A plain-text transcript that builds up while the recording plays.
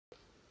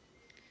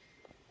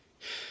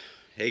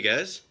Hey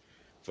guys,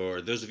 for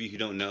those of you who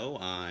don't know,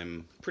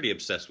 I'm pretty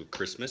obsessed with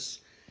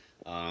Christmas.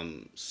 What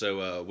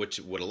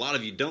a lot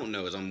of you don't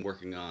know is I'm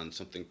working on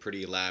something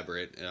pretty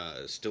elaborate,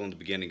 still in the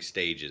beginning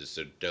stages,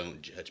 so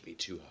don't judge me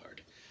too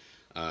hard.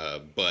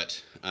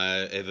 But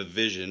I have a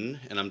vision,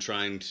 and I'm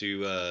trying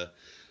to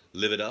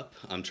live it up.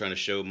 I'm trying to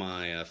show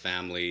my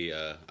family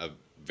a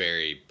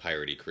very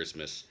piratey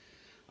Christmas.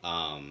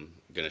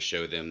 Gonna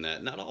show them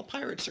that not all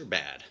pirates are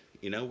bad.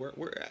 You know,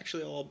 we're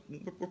actually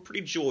we're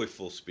pretty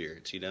joyful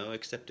spirits. You know,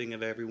 accepting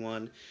of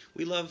everyone.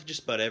 We love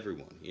just about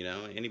everyone. You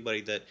know,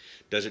 anybody that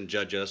doesn't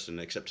judge us and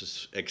accepts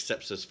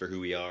us for who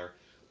we are,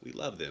 we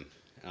love them.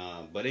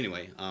 But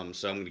anyway,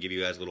 so I'm gonna give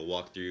you guys a little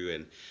walkthrough,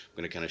 and I'm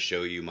gonna kind of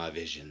show you my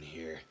vision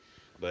here.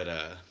 But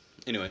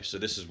anyway, so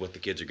this is what the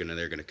kids are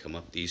they're gonna come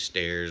up these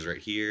stairs right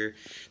here.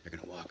 They're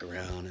gonna walk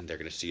around, and they're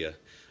gonna see a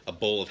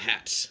bowl of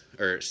hats,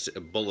 or a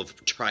bowl of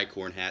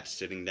tricorn hats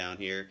sitting down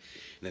here. And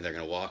then they're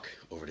gonna walk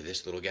over to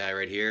this little guy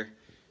right here.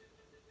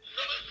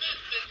 Some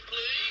assistance,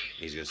 please.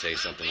 He's gonna say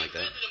something like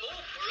that.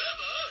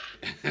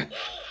 Forever. All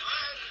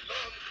hands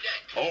on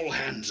deck. All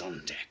hands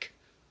on deck.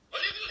 A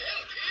little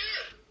help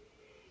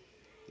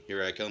here.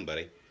 Here I come,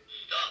 buddy.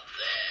 Stop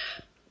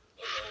there,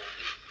 or all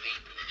these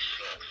meat and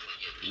sharks will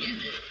get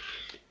busy.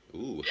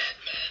 Ooh. That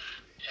man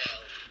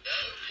tells no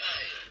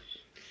tales.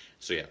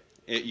 So yeah,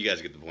 you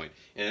guys get the point.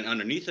 And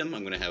underneath them,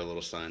 I'm going to have a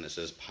little sign that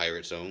says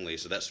Pirates Only.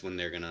 So that's when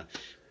they're going to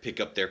pick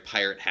up their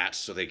pirate hats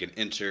so they can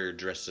enter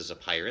dressed as a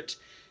pirate.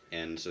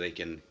 And so they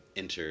can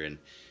enter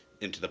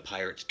into the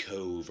Pirate's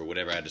Cove, or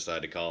whatever I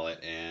decide to call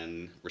it,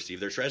 and receive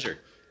their treasure.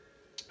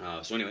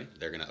 So anyway,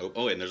 they're going to...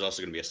 Oh, and there's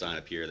also going to be a sign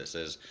up here that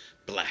says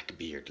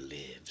Blackbeard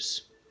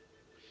Lives.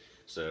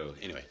 So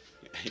anyway,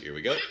 here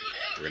we go.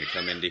 We're going to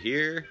come into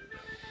here.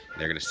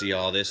 They're going to see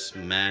all this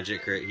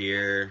magic right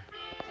here.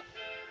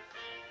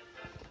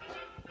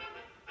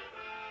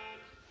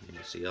 You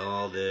can see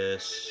all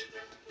this.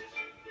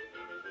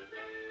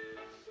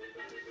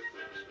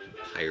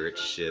 Pirate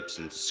ships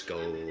and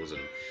skulls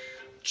and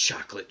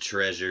chocolate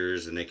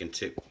treasures, and they can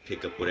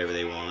pick up whatever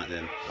they want.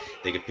 And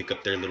they can pick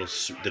up their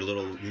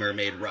little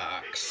mermaid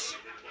rocks.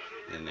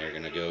 And they're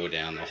going to go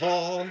down the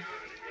hall.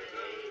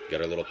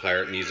 Got our little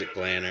pirate music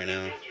playing right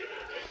now.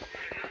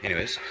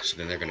 Anyways, so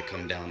then they're going to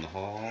come down the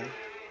hall.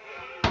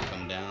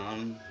 Come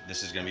down.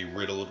 This is going to be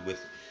riddled with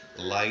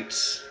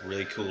lights,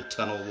 really cool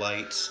tunnel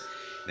lights.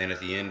 Then at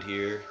the end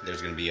here,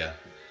 there's going to be a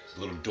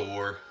little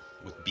door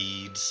with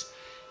beads,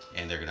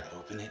 and they're going to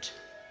open it.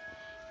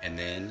 And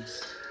then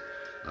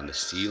on the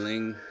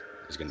ceiling,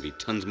 there's going to be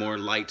tons more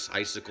lights,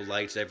 icicle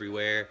lights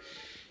everywhere.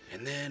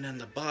 And then on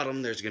the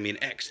bottom, there's going to be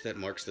an X that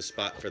marks the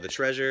spot for the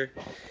treasure.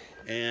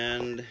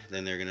 And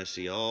then they're going to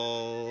see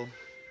all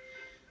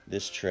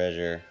this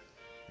treasure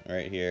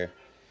right here.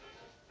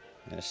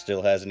 And it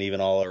still hasn't even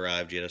all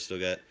arrived yet. I still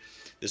got,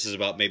 this is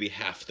about maybe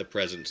half the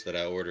presents that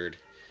I ordered.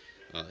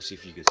 Let's see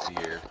if you can see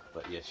her.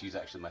 But yeah, she's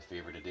actually my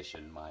favorite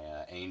addition, my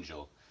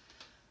angel.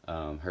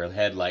 Her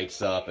head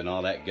lights up and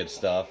all that good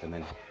stuff. And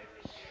then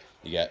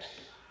you got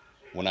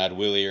One-Eyed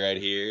Willie right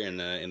here in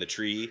the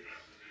tree.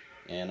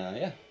 And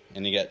yeah,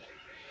 and you got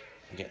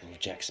little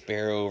Jack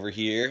Sparrow over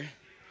here.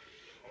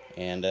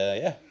 And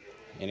yeah,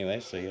 anyway,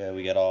 so yeah,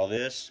 we got all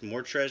this,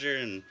 more treasure,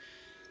 and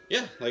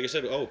yeah, like I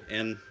said, oh,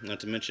 and not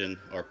to mention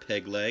our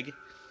peg leg.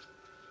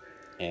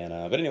 And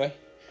but anyway,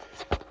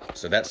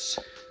 so that's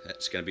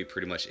gonna be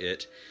pretty much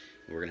it.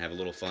 We're gonna have a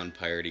little fun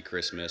piratey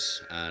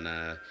Christmas,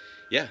 and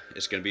yeah,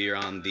 it's gonna be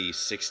on the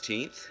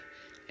 16th,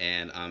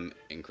 and I'm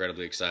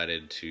incredibly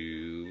excited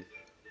to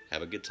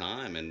have a good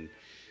time and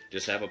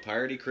just have a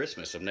piratey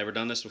Christmas. I've never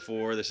done this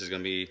before. This is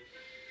gonna be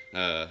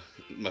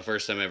my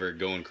first time ever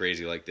going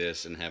crazy like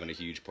this and having a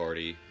huge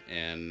party,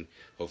 and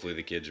hopefully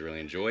the kids really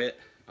enjoy it.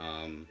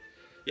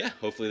 Yeah,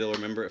 hopefully they'll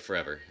remember it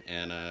forever,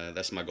 and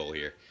that's my goal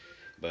here.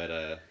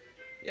 But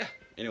yeah,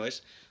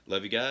 anyways,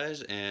 love you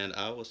guys, and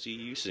I will see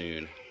you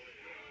soon.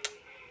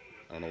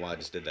 I don't know why I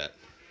just did that.